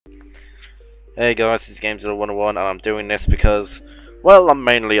Hey guys, it's Gameszilla 101 and I'm doing this because, well, I'm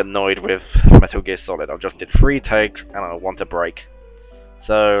mainly annoyed with Metal Gear Solid. I just did 3 takes and I want a break.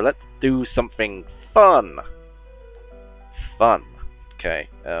 So, let's do something fun. Fun. Okay,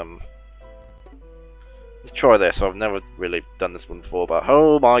 let's try this. I've never really done this one before, but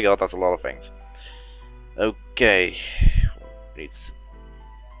oh my god, that's a lot of things. Okay. Needs...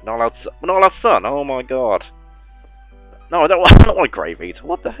 We're not allowed sun, oh my god. No, I don't want Grave Eater,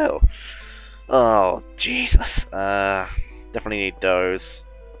 what the hell? Oh, Jesus. Definitely need those.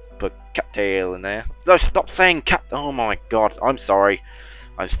 Put cattail in there. No, stop saying cat. Oh my god, I'm sorry.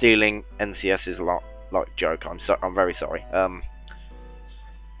 I'm stealing NCS's like joke. I'm very sorry.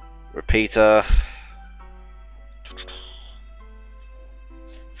 Repeater.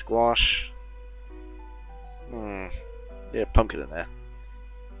 Squash. Yeah, pumpkin in there.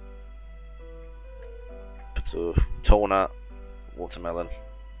 Put a tuna, watermelon.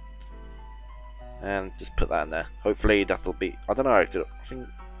 And just put that in there. Hopefully that'll be. I don't know. I think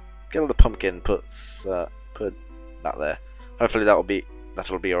get all the pumpkin. Put that there. Hopefully that'll be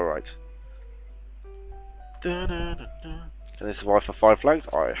all right. Can they survive for 5 flags?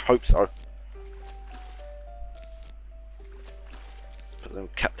 I hope so. Put some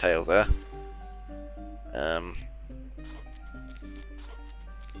cattails there.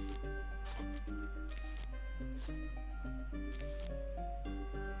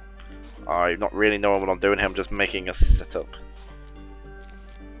 I'm not really knowing what I'm doing here. I'm just making a setup.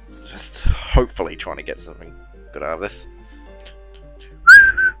 Just hopefully trying to get something good out of this.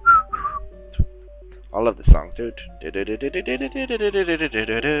 I love this song, dude.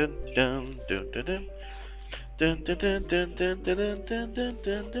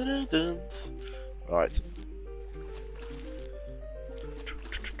 Right.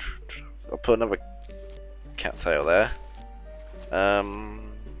 I'll put another cattail there.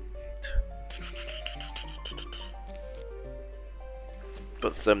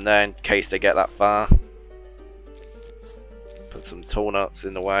 Put some there in case they get that far. Put some tall nuts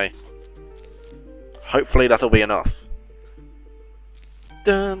in the way. Hopefully that'll be enough.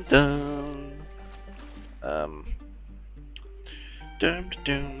 Dun dun. Dun dun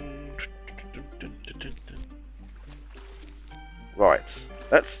dun. Right.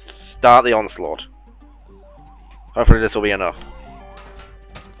 Let's start the onslaught. Hopefully this will be enough.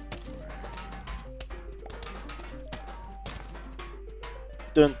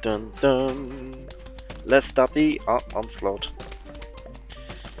 Dun dun dun. Let's start the onslaught.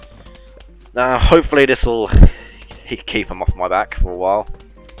 Now, hopefully this will keep him off my back for a while,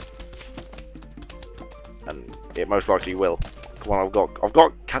 and it most likely will. Come on,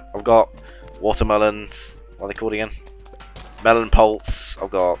 I've got watermelons. What are they called again? Melon pulse.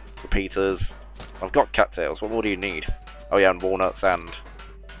 I've got repeaters. I've got cattails. What more do you need? Oh yeah, and walnuts and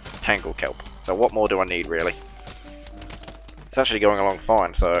tangle kelp. So what more do I need really? It's actually going along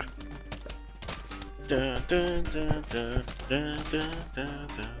fine. So. Dun, dun, dun, dun, dun, dun, dun,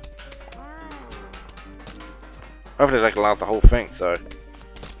 dun. Hopefully they can last the whole thing, so...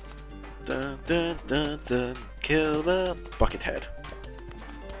 Dun, dun, dun, dun, kill the buckethead.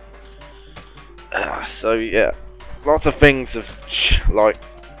 So yeah, lots of things have, like,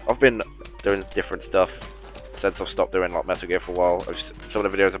 I've been doing different stuff since I've stopped doing like Metal Gear for a while. Some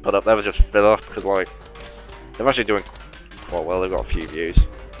of the videos I put up, they were just filler, because like, they're actually doing quite well, they've got a few views.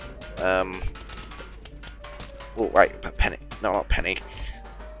 Oh wait, a penny, no not penny,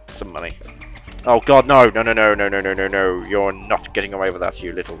 some money. Oh god, no, no, no, no, no, no, no, no, no, you're not getting away with that,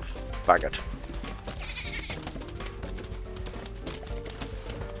 you little faggot.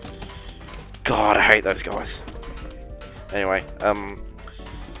 God, I hate those guys. Anyway, dun,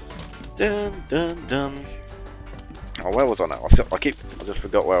 dun, dun. Oh, where was I now? I just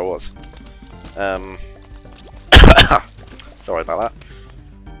forgot where I was. Sorry about that.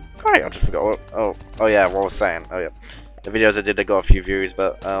 Great, I just forgot what, oh yeah, what I was saying, oh yeah. The videos I did, they got a few views,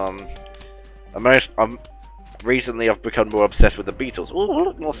 but, recently I've become more obsessed with the Beatles. Oh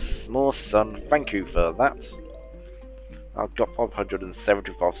look, more sun. Thank you for that. I've got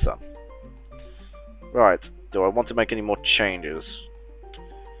 575 sun. Right. Do I want to make any more changes?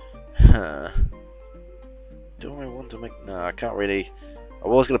 Huh. Do I want to make? No, I can't really. I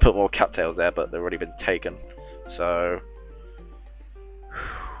was going to put more cattails there, but they've already been taken. So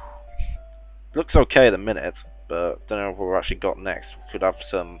looks okay at the minute, but don't know what we've actually got next. We could have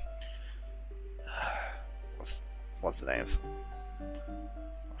some. What's the names?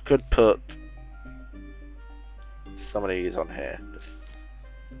 I could put some of these on here.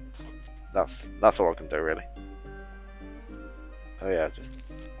 That's all I can do really. Oh yeah, just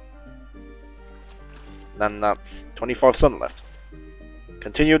then that's 25 sun left.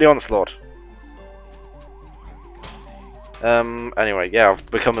 Continue the onslaught. Anyway, yeah, I've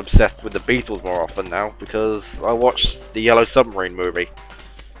become obsessed with the Beatles more often now because I watched the Yellow Submarine movie.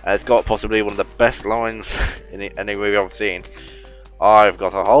 And it's got possibly one of the best lines in any movie I've seen. I've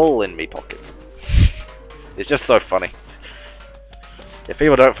got a hole in me pocket. It's just so funny. If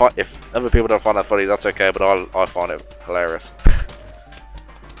other people don't find that funny, that's okay, but I find it hilarious.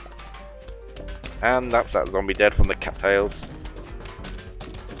 And that's that zombie dead from the cattails.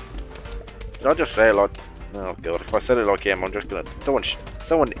 Did I just say it like? Oh god, if I said it like him, I'm just gonna. Someone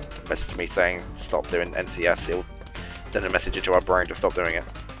messaged me saying stop doing NCS. It'll send a message into our brain to stop doing it.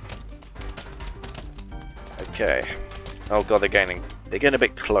 Okay. Oh god, they're getting a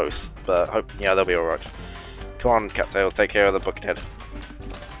bit close, but yeah, they'll be all right. Come on, cattail, take care of the buckethead.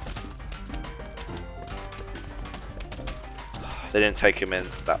 They didn't take him in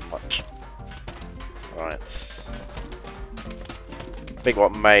that much. Right. I think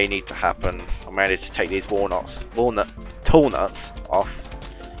what may need to happen, I may need to take these tall nuts off,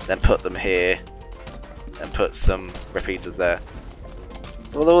 then put them here, and put some repeaters there.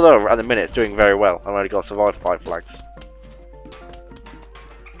 Although at the minute it's doing very well, I've only got survived 5 flags.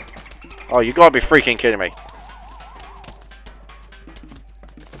 Oh, you gotta be freaking kidding me!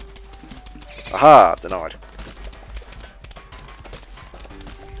 Aha, denied.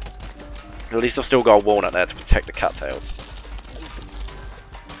 At least I've still got a walnut there to protect the cattails.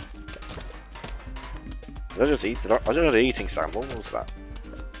 Did I just eat? I was just eating some. What was that?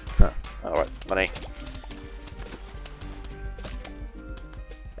 Huh. Alright, money.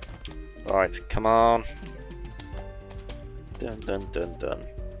 Alright, come on. Dun dun dun dun.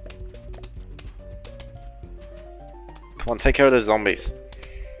 Come on, take care of those zombies.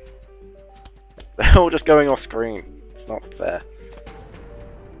 They're all just going off screen. It's not fair.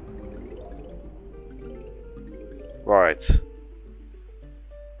 Right.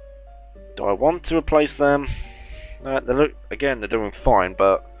 Do I want to replace them? They look, again, they're doing fine,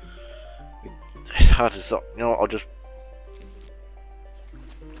 but it's hard to stop. You know what, I'll just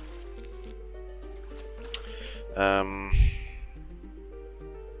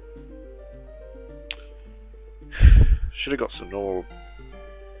should have got some normal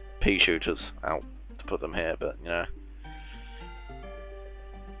pea shooters out to put them here, but you know.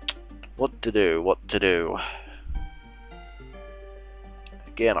 What to do?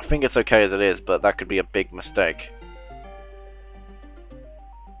 Again, I think it's okay as it is, but that could be a big mistake.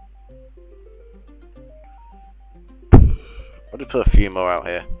 I'll just put a few more out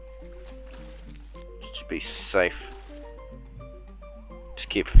here. Just to be safe. Just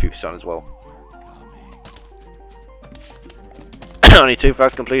keep a few sun as well. Only 2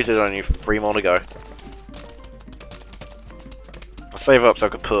 flags completed, only 3 more to go. I'll save up so I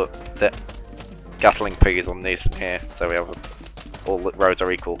can put the Gatling peas on this and here, so we have all the roads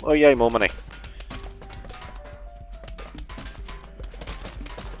are equal. Oh yay, more money.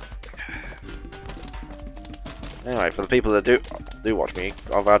 Anyway, for the people that do watch me,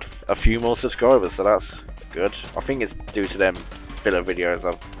 I've had a few more subscribers, so that's good. I think it's due to them filler videos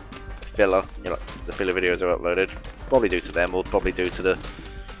you know, the filler videos I've uploaded. Probably due to them, or probably due to the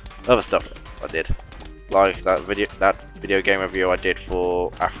other stuff I did, like that video game review I did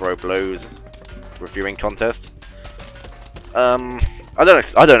for Afro Blues reviewing contest. I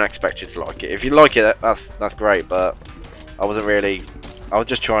don't expect you to like it. If you like it, that's great. But I was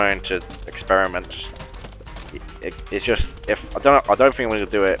just trying to experiment. It's just I don't think I'm going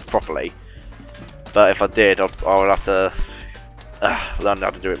to do it properly. But if I did, I would have to learn how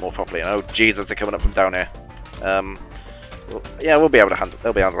to do it more properly. And oh Jesus, they're coming up from down here. Well, yeah, we'll be able to handle.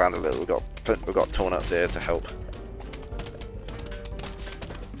 They'll be able to handle it. We've got tall nuts here to help.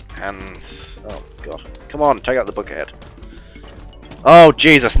 And oh god, come on, take out the buckethead. Oh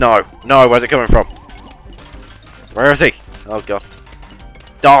Jesus, no, no, where's it coming from? Where is he? Oh god,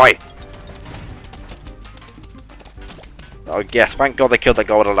 die! Oh yes, thank God they killed that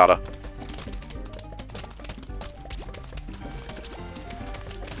guy with a ladder.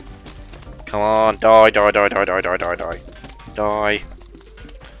 Come on, die, die, die, die, die, die, die, die. Die.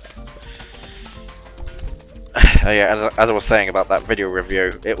 Oh yeah, as I was saying about that video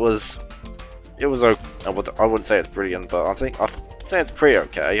review, it was okay. I wouldn't say it's brilliant, but I'd say it's pretty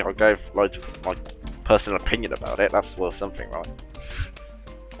okay. I gave like my personal opinion about it. That's worth something, right?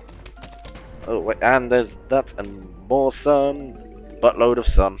 Oh wait, and there's that and more sun, buttload of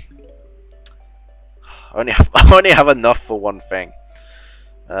sun. I only have enough for one thing.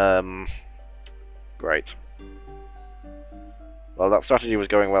 Great. Well, that strategy was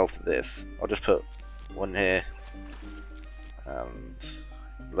going well for this. I'll just put one here. And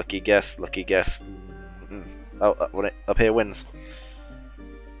lucky guess, lucky guess. Oh, up here wins.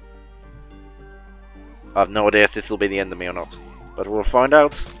 I have no idea if this will be the end of me or not, but we'll find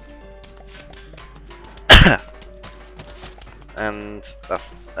out. And that's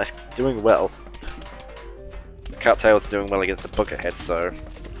doing well. Cattail's doing well against the Buckethead, so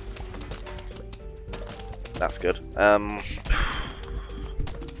that's good. I'm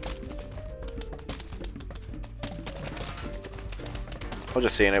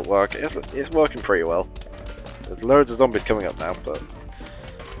just seeing it work. It's working pretty well. There's loads of zombies coming up now, but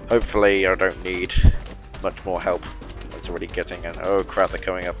hopefully I don't need much more help. It's already getting in. Oh crap, they're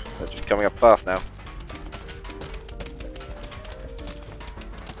coming up. They're just coming up fast now.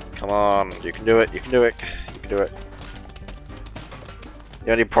 Come on, you can do it, you can do it, you can do it.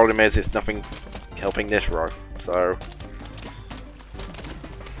 The only problem is it's nothing helping this row, so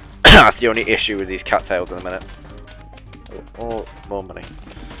that's the only issue with these cattails in a minute. Oh, more money.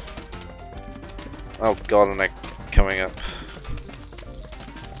 Oh god, and they're coming up.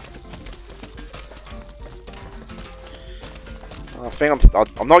 I think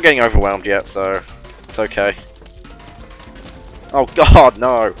I'm not getting overwhelmed yet, so it's okay. Oh god,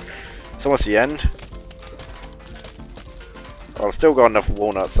 no! It's almost the end. Well, I've still got enough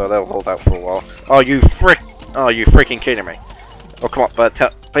walnuts, so they'll hold out for a while. Oh, you freaking kidding me! Oh, come on, but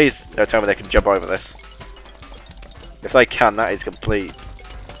please don't tell me they can jump over this. If they can, that is complete.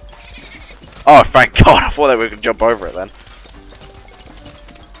 Oh, thank God! I thought they were going to jump over it then.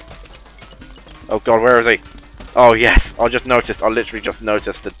 Oh God, where is he? Oh yes, I literally just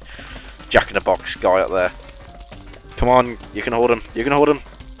noticed the Jack-in-the-Box guy up there. Come on, you can hold him. You can hold him.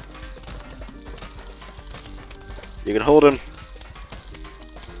 You can hold him.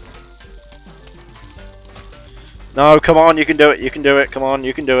 No, come on, you can do it. You can do it. Come on,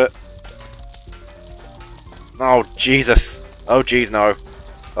 you can do it. Oh Jesus. Oh jeez, no.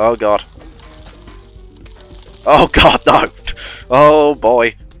 Oh God. Oh God, no. Oh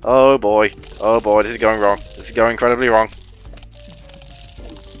boy. Oh boy. Oh boy, this is going wrong. This is going incredibly wrong.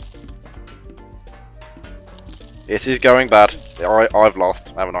 This is going bad. I've lost,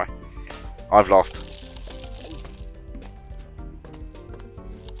 haven't I? I've lost.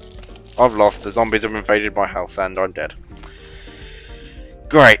 I've lost. The zombies have invaded my house and I'm dead.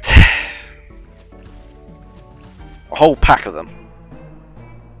 Great. A whole pack of them.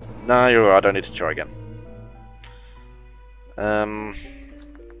 No, you're right. I don't need to try again.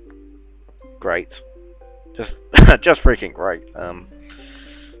 Great. Just freaking great.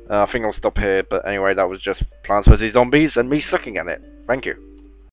 I think I'll stop here, but anyway, that was just Plants vs Zombies and me sucking at it. Thank you.